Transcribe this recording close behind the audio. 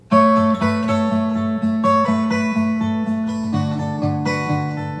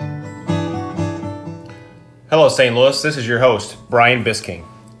St. Louis. This is your host, Brian Bisking,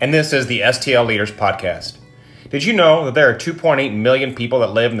 and this is the STL Leaders Podcast. Did you know that there are 2.8 million people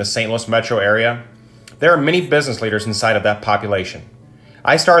that live in the St. Louis metro area? There are many business leaders inside of that population.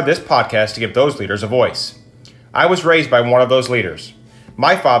 I started this podcast to give those leaders a voice. I was raised by one of those leaders.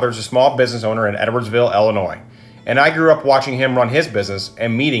 My father is a small business owner in Edwardsville, Illinois, and I grew up watching him run his business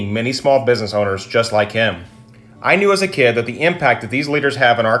and meeting many small business owners just like him. I knew as a kid that the impact that these leaders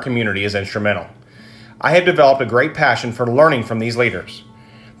have in our community is instrumental. I have developed a great passion for learning from these leaders.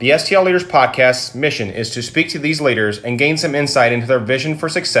 The STL Leaders Podcast's mission is to speak to these leaders and gain some insight into their vision for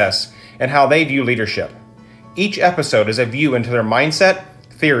success and how they view leadership. Each episode is a view into their mindset,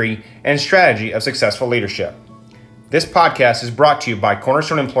 theory, and strategy of successful leadership. This podcast is brought to you by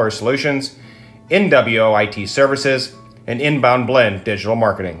Cornerstone Employer Solutions, NWO IT Services, and Inbound Blend Digital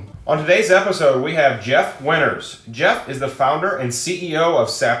Marketing. On today's episode, we have Jeff Winters. Jeff is the founder and CEO of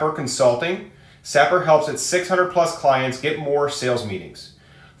Sapper Consulting. Sapper helps its 600 plus clients get more sales meetings.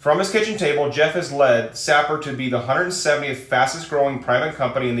 From his kitchen table, Jeff has led Sapper to be the 170th fastest growing private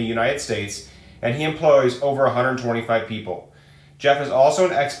company in the United States, and he employs over 125 people. Jeff is also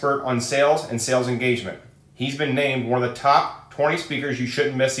an expert on sales and sales engagement. He's been named one of the top 20 speakers you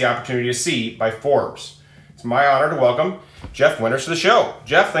shouldn't miss the opportunity to see by Forbes. It's my honor to welcome Jeff Winters to the show.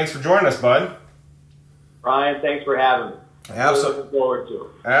 Jeff, thanks for joining us, bud. Ryan, thanks for having me. Absolutely. Looking forward to it.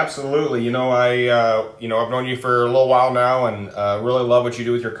 Absolutely. I've known you for a little while now, and really love what you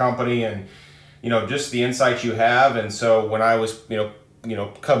do with your company, and just the insights you have. And so when I was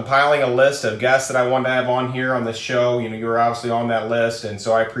compiling a list of guests that I wanted to have on here on this show, you were obviously on that list, and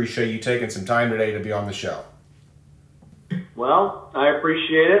so I appreciate you taking some time today to be on the show. Well, I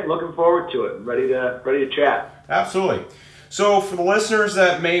appreciate it. Looking forward to it. Ready to chat. Absolutely. So for the listeners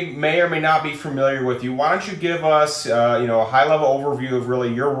that may or may not be familiar with you, why don't you give us a high-level overview of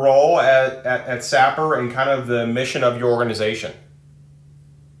really your role at Sapper and kind of the mission of your organization?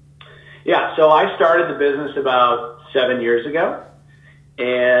 Yeah, so I started the business about 7 years ago,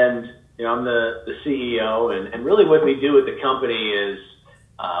 and I'm the CEO, and really what we do at the company is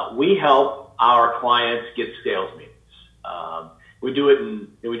we help our clients get sales meetings. We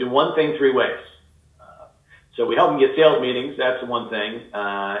do one thing three ways. So we help them get sales meetings. That's the one thing.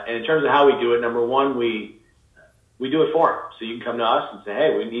 And in terms of how we do it, number one, we do it for them. So you can come to us and say,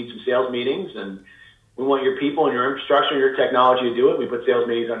 hey, we need some sales meetings, and we want your people and your infrastructure and your technology to do it. We put sales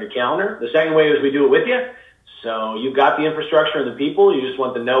meetings on your calendar. The second way is we do it with you. So you've got the infrastructure and the people. You just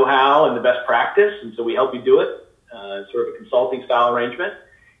want the know-how and the best practice, and so we help you do it. Sort of a consulting style arrangement.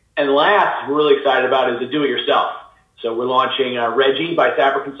 And last, we're really excited about is to do it yourself. So we're launching Reggie by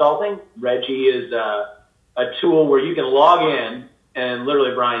Sapper Consulting. Reggie is a tool where you can log in and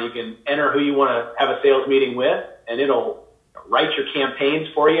literally, Brian, you can enter who you want to have a sales meeting with, and it'll write your campaigns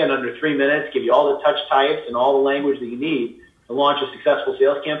for you in under 3 minutes, give you all the touch types and all the language that you need to launch a successful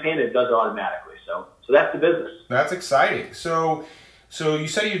sales campaign. It does it automatically. So that's the business. That's exciting. So you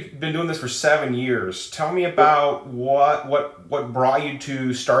said you've been doing this for 7 years. Tell me about what brought you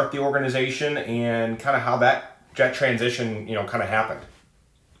to start the organization and kind of how that transition, kind of happened.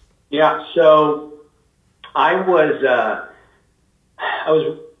 Yeah. So I was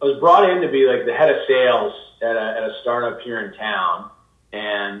brought in to be like the head of sales at a startup here in town,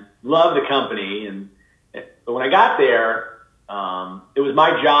 and loved the company. But when I got there, it was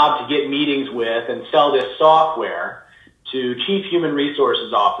my job to get meetings with and sell this software to chief human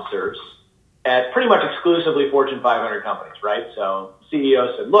resources officers at pretty much exclusively Fortune 500 companies, right? So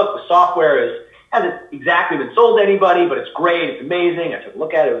CEO said, look, the software hasn't exactly been sold to anybody, but it's great, it's amazing. I took a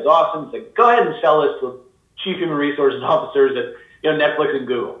look at it, it was awesome. He said, go ahead and sell this to chief human resources officers at Netflix and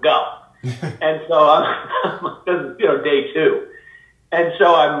Google. Go. And so this is day two. And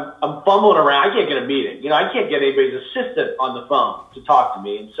so I'm fumbling around. I can't get a meeting. I can't get anybody's assistant on the phone to talk to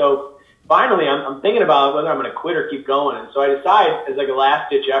me. And so finally I'm thinking about whether I'm going to quit or keep going. And so I decide, as like a last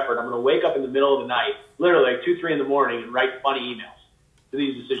ditch effort, I'm going to wake up in the middle of the night, literally like 2, 3 in the morning, and write funny emails to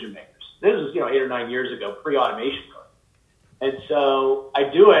these decision makers. This was 8 or 9 years ago, pre-automation code. And so I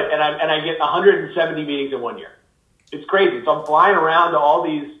do it, and I get 170 meetings in 1 year. It's crazy. So I'm flying around to all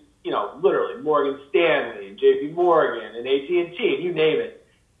these, literally Morgan Stanley and JP Morgan and AT&T, and you name it.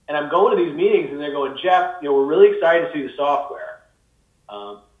 And I'm going to these meetings, and they're going, Jeff, we're really excited to see the software.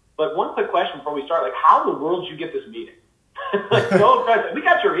 But one quick question before we start, how in the world did you get this meeting? So impressive. We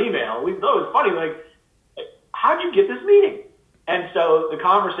got your email. We thought it was funny. How'd you get this meeting? And so the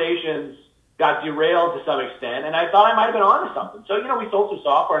conversations got derailed to some extent, and I thought I might have been onto something. So, we sold some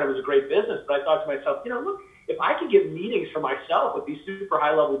software, and it was a great business, but I thought to myself, look, if I could get meetings for myself with these super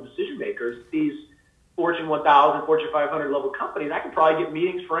high-level decision makers, these Fortune 1000, Fortune 500 level companies, I could probably get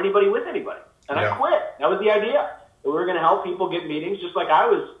meetings for anybody with anybody. And I quit. That was the idea. That we were going to help people get meetings just like I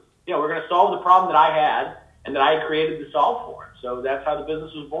was, we're going to solve the problem that I had and that I had created to solve for. So that's how the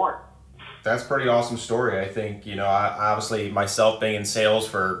business was born. That's a pretty awesome story. I think, I obviously myself being in sales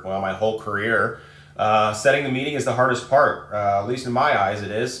for, my whole career, setting the meeting is the hardest part, at least in my eyes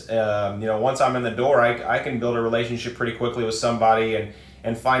it is. Once I'm in the door, I can build a relationship pretty quickly with somebody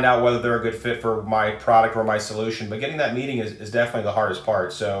and find out whether they're a good fit for my product or my solution. But getting that meeting is definitely the hardest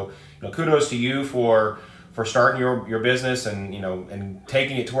part. So, kudos to you for starting your business and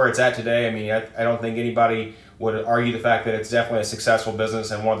taking it to where it's at today. I mean, I don't think anybody would argue the fact that it's definitely a successful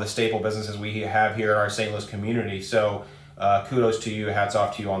business and one of the staple businesses we have here in our St. Louis community. So kudos to you. Hats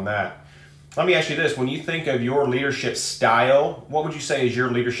off to you on that. Let me ask you this. When you think of your leadership style, what would you say is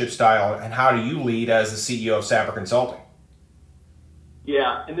your leadership style, and how do you lead as the CEO of Sapper Consulting?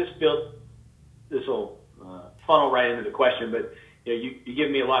 Yeah, and this will funnel right into the question, but you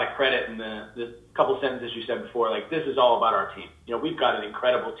give me a lot of credit in the couple sentences you said before. Like, this is all about our team. We've got an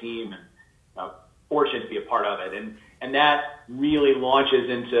incredible team, and fortunate to be a part of it, and that really launches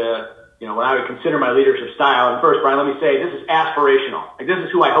into what I would consider my leadership style. And first, Brian, let me say this is aspirational. Like, this is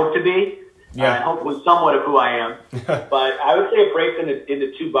who I hope to be, and hopefully somewhat of who I am. But I would say it breaks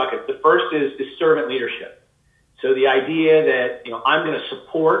into two buckets. The first is servant leadership. So the idea that I'm going to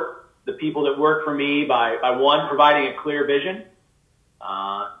support the people that work for me by one, providing a clear vision,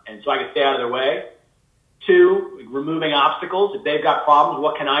 and so I can stay out of their way. Two, removing obstacles. If they've got problems,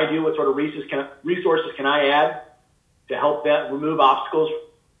 what can I do? What sort of resources can I add to help them remove obstacles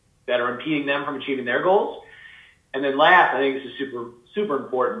that are impeding them from achieving their goals? And then last, I think this is super, super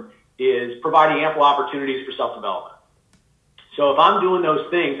important, is providing ample opportunities for self-development. So if I'm doing those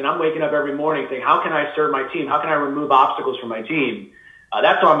things and I'm waking up every morning saying, how can I serve my team? How can I remove obstacles from my team?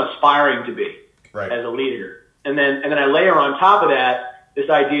 That's what I'm aspiring to be as a leader. And then I layer on top of that this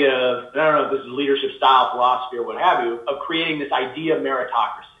idea of, I don't know if this is leadership style, philosophy, or what have you, of creating this idea of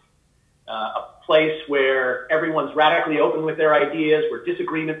meritocracy, a place where everyone's radically open with their ideas, where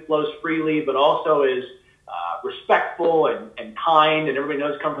disagreement flows freely, but also is respectful and kind, and everybody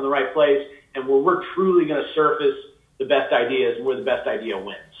knows come from the right place, and where we're truly going to surface the best ideas and where the best idea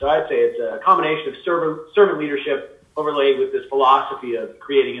wins. So I'd say it's a combination of servant leadership overlaid with this philosophy of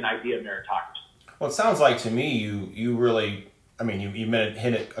creating an idea of meritocracy. Well, it sounds like to me you really, you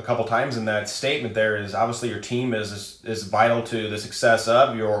hit it a couple times in that statement there, is obviously your team is vital to the success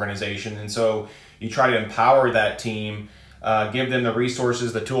of your organization. And so you try to empower that team, give them the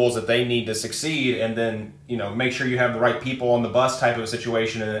resources, the tools that they need to succeed, and then, make sure you have the right people on the bus type of a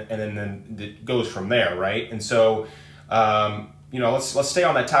situation, and then it goes from there, right? And so, let's stay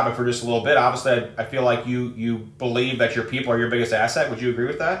on that topic for just a little bit. Obviously, I feel like you believe that your people are your biggest asset. Would you agree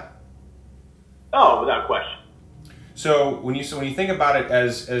with that? Oh, without question. So when you think about it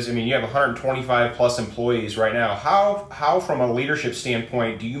as you have 125 plus employees right now, how from a leadership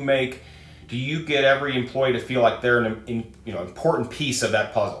standpoint do you get every employee to feel like they're an important piece of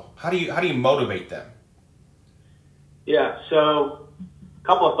that puzzle? How do you motivate them? Yeah, so a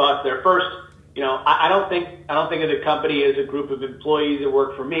couple of thoughts there. First, I don't think of the company as a group of employees that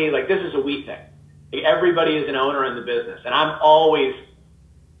work for me. Like, this is a we thing. Like, everybody is an owner in the business, and I'm always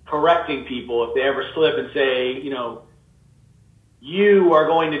correcting people if they ever slip and say, you are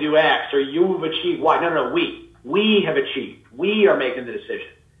going to do X or you've achieved Y. No, we have achieved. We are making the decision.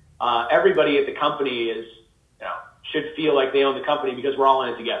 Everybody at the company should feel like they own the company because we're all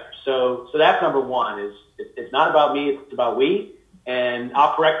in it together. So that's number one. Is it's not about me, it's about we, and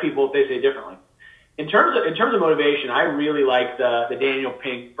I'll correct people if they say differently. In terms of motivation, I really like the Daniel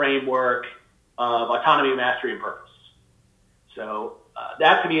Pink framework of autonomy, mastery, and purpose. So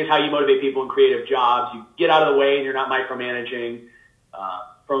that to me is how you motivate people in creative jobs. You get out of the way and you're not micromanaging.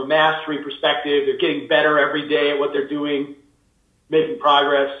 From a mastery perspective, they're getting better every day at what they're doing, making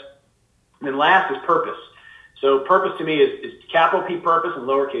progress. And then last is purpose. So purpose to me is capital P purpose and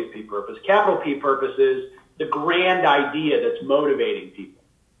lowercase p purpose. Capital P purpose is the grand idea that's motivating people.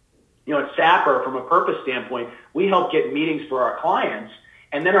 At Sapper, from a purpose standpoint, we help get meetings for our clients,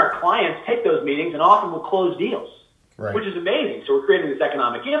 and then our clients take those meetings and often will close deals. Right. Which is amazing. So we're creating this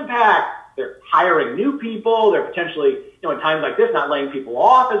economic impact. They're hiring new people. They're potentially, in times like this, not laying people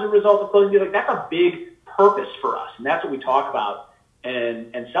off as a result of closing deals. Like, that's a big purpose for us, and that's what we talk about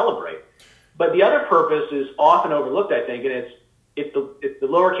and celebrate. But the other purpose is often overlooked, I think, and it's the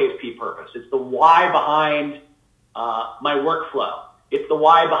lowercase p purpose. It's the why behind my workflow. It's the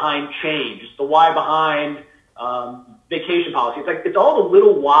why behind change. It's the why behind vacation policy. It's all the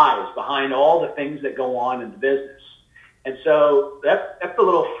little whys behind all the things that go on in the business. And so that's the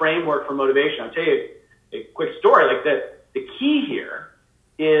little framework for motivation. I'll tell you a quick story. Like, the key here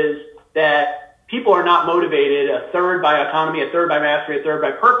is that people are not motivated a third by autonomy, a third by mastery, a third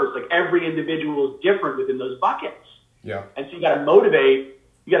by purpose. Like every individual is different within those buckets. Yeah. And so you got to motivate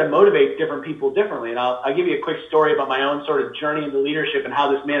different people differently. And I'll give you a quick story about my own sort of journey into leadership and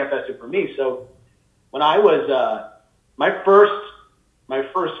how this manifested for me. So when I was, my first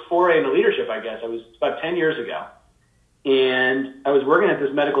foray into leadership, I guess, I was about 10 years ago. And I was working at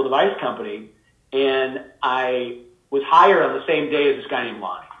this medical device company, and I was hired on the same day as this guy named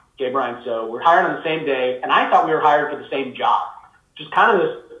Lonnie. Okay, Brian, so we're hired on the same day, and I thought we were hired for the same job, just kind of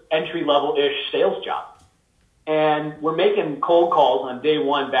this entry-level-ish sales job. And we're making cold calls on day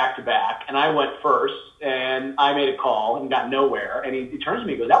one back-to-back, and I went first, and I made a call and got nowhere. And he turns to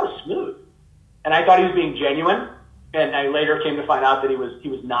me and goes, "That was smooth." And I thought he was being genuine, and I later came to find out that he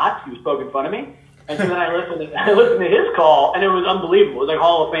was not. He was poking fun of me. And so then I listened to his call, and it was unbelievable. It was like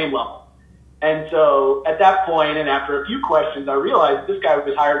Hall of Fame level. And so at that point, and after a few questions, I realized this guy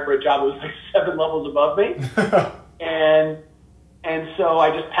was hired for a job that was like 7 levels above me. and so I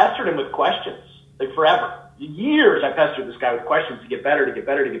just pestered him with questions, like forever. Years I pestered this guy with questions to get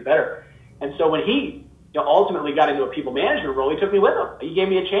better. And so when he ultimately got into a people management role, he took me with him. He gave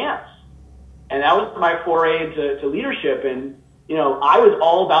me a chance. And that was my foray into leadership. And, I was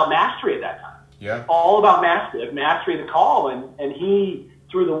all about mastery at that time. Yeah. All about mastery, like mastery of the call. And he,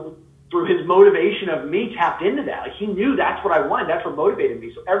 through his motivation of me, tapped into that. Like he knew that's what I wanted. That's what motivated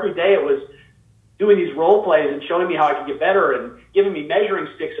me. So every day it was doing these role plays and showing me how I could get better and giving me measuring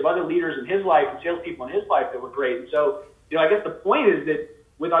sticks of other leaders in his life and salespeople in his life that were great. And so, I guess the point is that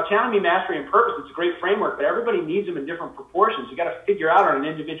with autonomy, mastery, and purpose, it's a great framework, but everybody needs them in different proportions. You got to figure out on an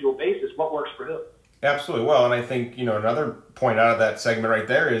individual basis what works for who. Absolutely. Well, and I think, another point out of that segment right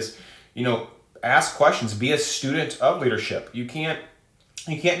there is, ask questions, be a student of leadership. You can't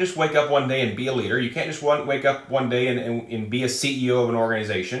just wake up one day and be a leader. You can't just wake up one day and be a CEO of an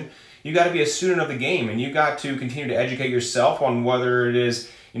organization. You got to be a student of the game, and you got to continue to educate yourself on whether it is,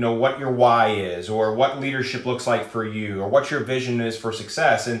 what your why is, or what leadership looks like for you, or what your vision is for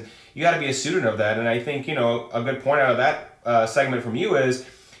success. And you got to be a student of that. And I think, a good point out of that segment from you is,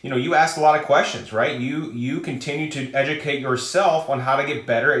 you ask a lot of questions, right? You continue to educate yourself on how to get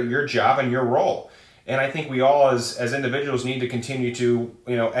better at your job and your role. And I think we all as individuals need to continue to,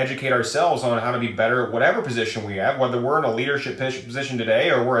 educate ourselves on how to be better at whatever position we have, whether we're in a leadership position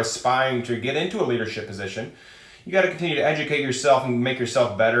today or we're aspiring to get into a leadership position. You got to continue to educate yourself and make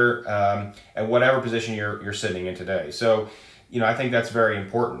yourself better at whatever position you're sitting in today. So, I think that's very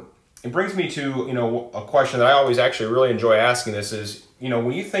important. It brings me to, a question that I always actually really enjoy asking this is,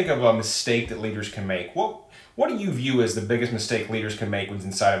 when you think of a mistake that leaders can make, what do you view as the biggest mistake leaders can make when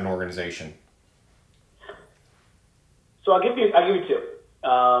inside of an organization? So I'll give you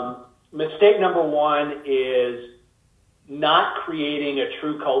 2. Mistake number 1 is not creating a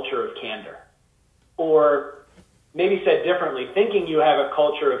true culture of candor. Or maybe said differently, thinking you have a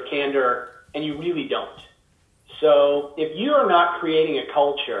culture of candor and you really don't. So if you are not creating a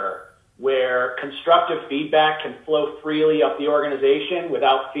culture where constructive feedback can flow freely up the organization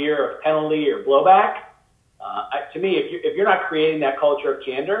without fear of penalty or blowback, to me, if you're not creating that culture of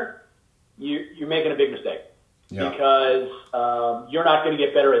candor, you're making a big mistake. Yeah. Because you're not going to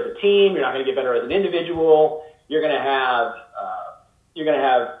get better as a team. You're not going to get better as an individual. You're going to have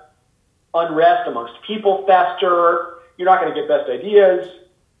unrest amongst people fester. You're not going to get best ideas.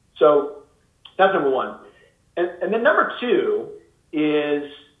 So that's number 1. And then number 2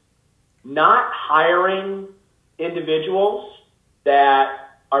 is not hiring individuals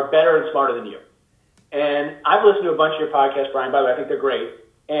that are better and smarter than you. And I've listened to a bunch of your podcasts, Brian, by the way, I think they're great.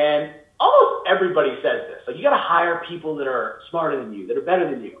 And almost everybody says this. Like, you got to hire people that are smarter than you, that are better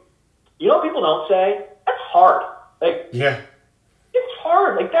than you. You know what people don't say? That's hard. Like, yeah, it's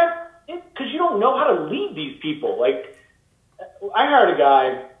hard. Like that, because you don't know how to lead these people. Like, I hired a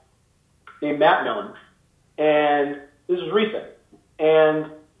guy named Matt Millen, and this was recent.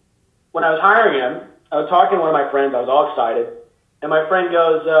 And when I was hiring him, I was talking to one of my friends. I was all excited. And my friend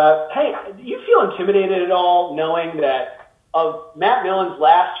goes, hey, do you feel intimidated at all knowing that of Matt Millen's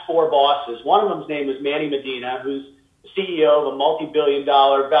last 4 bosses, one of them's name was Manny Medina, who's the CEO of a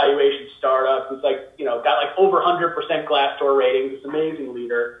multi-billion-dollar valuation startup, who's got over 100% Glassdoor ratings, this amazing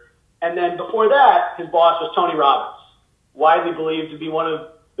leader. And then before that, his boss was Tony Robbins, widely believed to be one of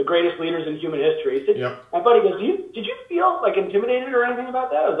the greatest leaders in human history. He said, yep. My buddy goes, did you feel intimidated or anything about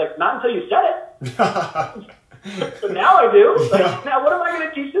that? I was like, not until you said it. But now I do. Now what am I going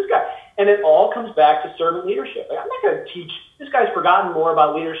to teach this guy? And it all comes back to servant leadership. I'm not going to teach. This guy's forgotten more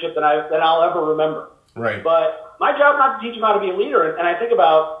about leadership than I'll ever remember. Right. But my job not to teach him how to be a leader. And I think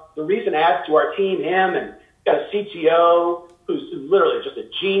about the recent adds to our team, him, and got a CTO, who's literally just a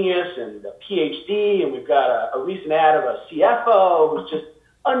genius and a PhD, and we've got a recent ad of a CFO who's just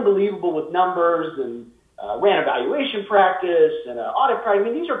unbelievable with numbers and ran a valuation practice and an audit practice. I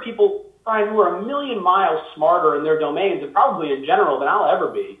mean, these are people, Brian, who are a million miles smarter in their domains and probably in general than I'll ever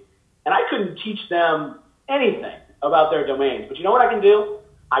be. And I couldn't teach them anything about their domains. But you know what I can do?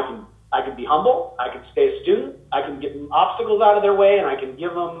 I can be humble. I can stay a student. I can get obstacles out of their way, and I can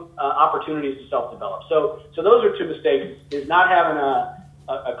give them opportunities to self-develop. So those are two mistakes: is not having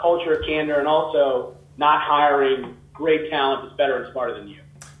a culture of candor, and also not hiring great talent that's better and smarter than you.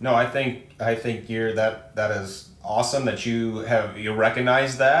 No, I think you're that is awesome that you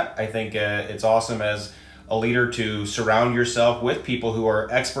recognize that. I think it's awesome as a leader to surround yourself with people who are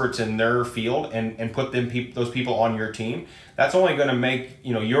experts in their field and put those people on your team. That's only going to make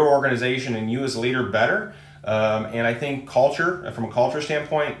your organization and you as a leader better. And I think culture, from a culture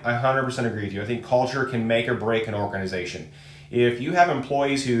standpoint, I 100% agree with you. I think culture can make or break an organization. If you have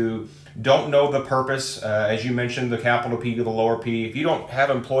employees who don't know the purpose, as you mentioned, the capital P to the lower P, if you don't have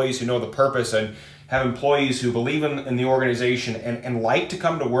employees who know the purpose and have employees who believe in the organization and like to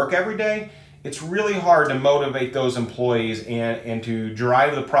come to work every day, it's really hard to motivate those employees and to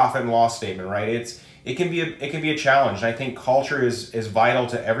drive the profit and loss statement, right? It can be a challenge. And I think culture is vital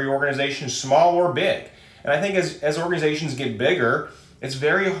to every organization, small or big. And I think as organizations get bigger, it's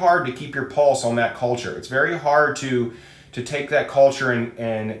very hard to keep your pulse on that culture. It's very hard to take that culture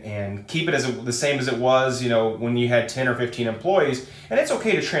and keep it the same as it was, when you had 10 or 15 employees. And it's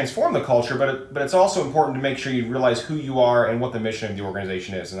okay to transform the culture, but it's also important to make sure you realize who you are and what the mission of the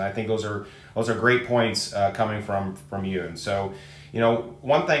organization is. And I think those are great points coming from you. And so,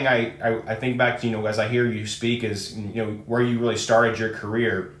 one thing I think back to, as I hear you speak is, where you really started your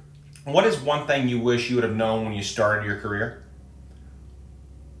career. What is one thing you wish you would have known when you started your career?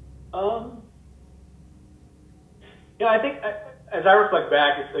 I think as I reflect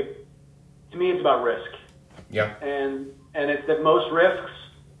back, it's like, to me, it's about risk. Yeah. And it's that most risks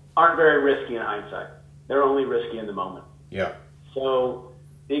aren't very risky in hindsight. They're only risky in the moment. Yeah. So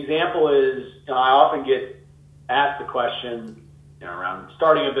the example is, I often get asked the question, around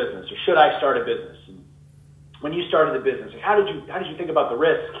starting a business, or should I start a business? And when you started the business, how did you think about the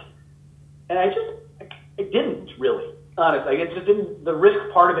risk? And I didn't really, honestly. It just didn't. The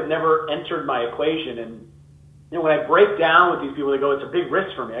risk part of it never entered my equation. And when I break down with these people, they go, "It's a big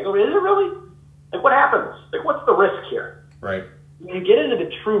risk for me." I go, "Is it really? Like, what happens? Like, what's the risk here?" Right. When you get into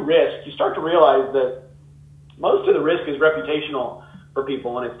the true risk, you start to realize that most of the risk is reputational for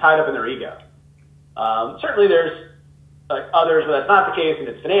people, and it's tied up in their ego. Certainly, there's others where that's not the case, and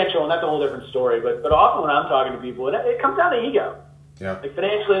it's financial, and that's a whole different story. But often when I'm talking to people, it comes down to ego. Yeah. Like,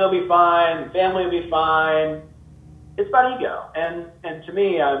 financially, they'll be fine. Family will be fine. It's about ego. And to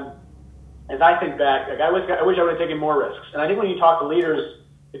me, as I think back, I wish I would have taken more risks. And I think when you talk to leaders,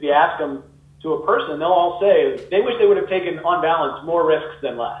 if you ask them to a person, they'll all say they wish they would have taken, on balance, more risks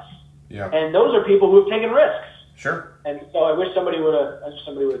than less. Yeah. And those are people who have taken risks. Sure. And so I wish somebody would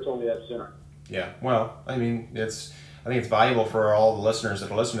have told me that sooner. Yeah. Well, I think it's valuable for all the listeners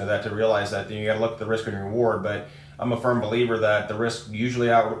that are listening to that to realize that you got to look at the risk and reward. But I'm a firm believer that the risk usually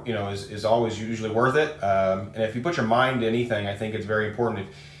is always usually worth it. And if you put your mind to anything, I think it's very important.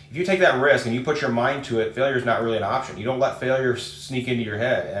 If you take that risk and you put your mind to it, failure is not really an option. You don't let failure sneak into your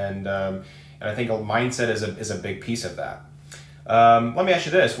head. And I think a mindset is a big piece of that. Let me ask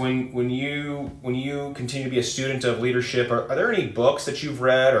you this: when you continue to be a student of leadership, are there any books that you've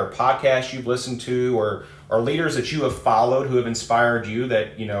read or podcasts you've listened to, or leaders that you have followed who have inspired you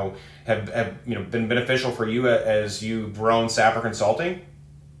that have been beneficial for you as you've grown Sapper Consulting?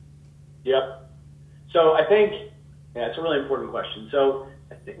 Yep. So I think it's a really important question. So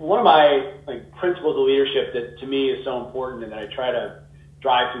I think one of my principles of leadership that to me is so important and that I try to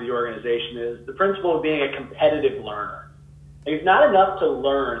drive through the organization is the principle of being a competitive learner. It's not enough to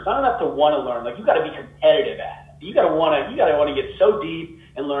learn. It's not enough to want to learn. You got to be competitive at it. You got to want to get so deep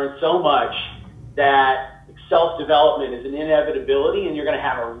and learn so much that self-development is an inevitability, and you're going to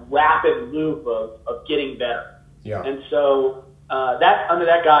have a rapid loop of getting better. Yeah. And so under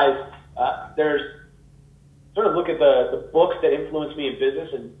that guise, there's sort of look at the books that influenced me in business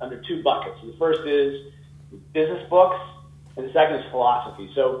and under two buckets. So the first is business books, and the second is philosophy.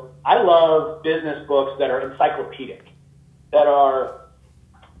 So I love business books that are encyclopedic, that are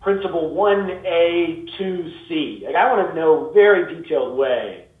principle 1A, 2C. I want to know very detailed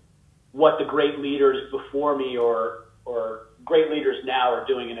way what the great leaders before me or great leaders now are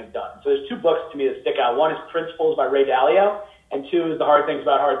doing and have done. So there's two books to me that stick out. One is Principles by Ray Dalio, and two is The Hard Thing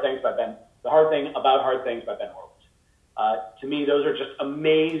About Hard Things by Ben Horowitz. To me, those are just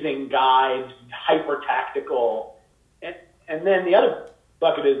amazing guides, hyper tactical, and And then the other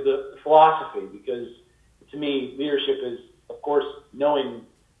bucket is the philosophy, because to me, leadership is, of course, knowing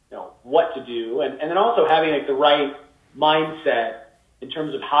what to do, and then also having like the right mindset in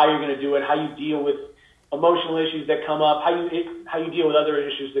terms of how you're going to do it, how you deal with emotional issues that come up, how you deal with other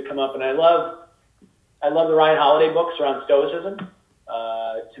issues that come up. And I love the Ryan Holiday books around Stoicism.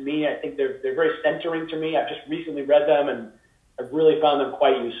 To me, I think they're very centering to me. I've just recently read them, and I've really found them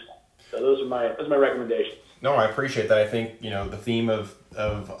quite useful. So those are my recommendations. No, I appreciate that. I think the theme of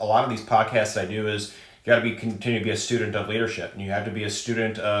a lot of these podcasts I do is you got to continue to be a student of leadership, and you have to be a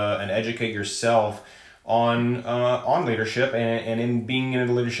student and educate yourself on leadership and in being in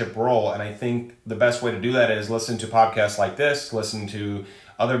a leadership role. And I think the best way to do that is listen to podcasts like this, listen to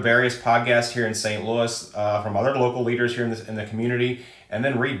other various podcasts here in St. Louis from other local leaders here in the community, and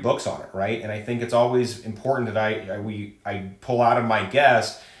then read books on it, right? And I think it's always important that I pull out of my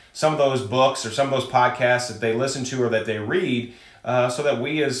guests some of those books or some of those podcasts that they listen to or that they read, so that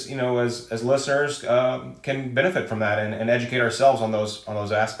we as listeners can benefit from that and educate ourselves on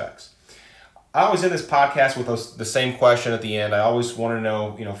those aspects. I always end this podcast with the same question at the end. I always want to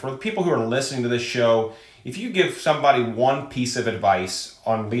know, for the people who are listening to this show, if you give somebody one piece of advice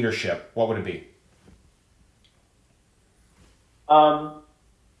on leadership, what would it be?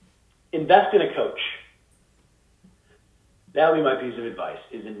 Invest in a coach. That would be my piece of advice,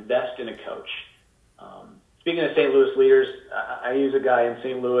 is invest in a coach. Speaking of St. Louis leaders, I use a guy in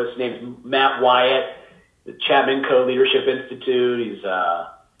St. Louis named Matt Wyatt, the Chapman Co. Leadership Institute. He's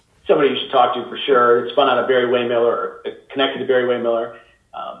somebody you should talk to for sure. It's spun out of Barry Waymiller, or connected to Barry Waymiller.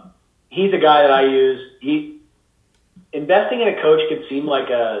 He's a guy that I use. Investing in a coach could seem like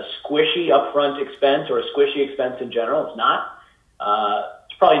a squishy upfront expense or a squishy expense in general. It's not.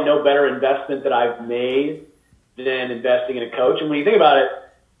 It's probably no better investment that I've made than investing in a coach. And when you think about it,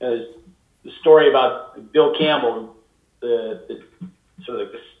 the story about Bill Campbell, the sort of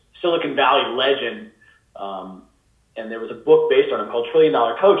like the Silicon Valley legend, and there was a book based on him called $1 Trillion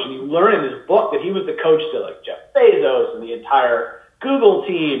Coach, and you learn in this book that he was the coach to like Jeff Bezos and the entire Google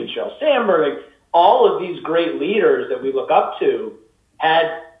team and Sheryl Sandberg. Like, all of these great leaders that we look up to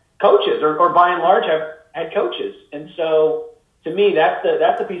had coaches, or by and large have had coaches. And so, to me, that's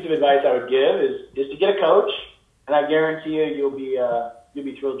the piece of advice I would give is to get a coach, and I guarantee you'll be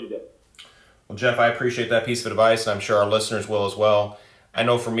thrilled you did. Well, Jeff, I appreciate that piece of advice, and I'm sure our listeners will as well. I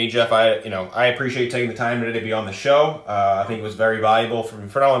know for me, Jeff, I appreciate taking the time today to be on the show. I think it was very valuable for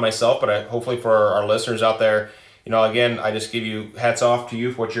not only myself, but hopefully for our listeners out there. Again, I just give you hats off to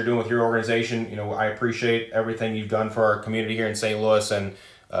you for what you're doing with your organization. I appreciate everything you've done for our community here in St. Louis, and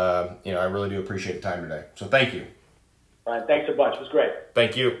I really do appreciate the time today. So thank you. Brian, thanks a bunch. It was great.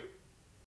 Thank you.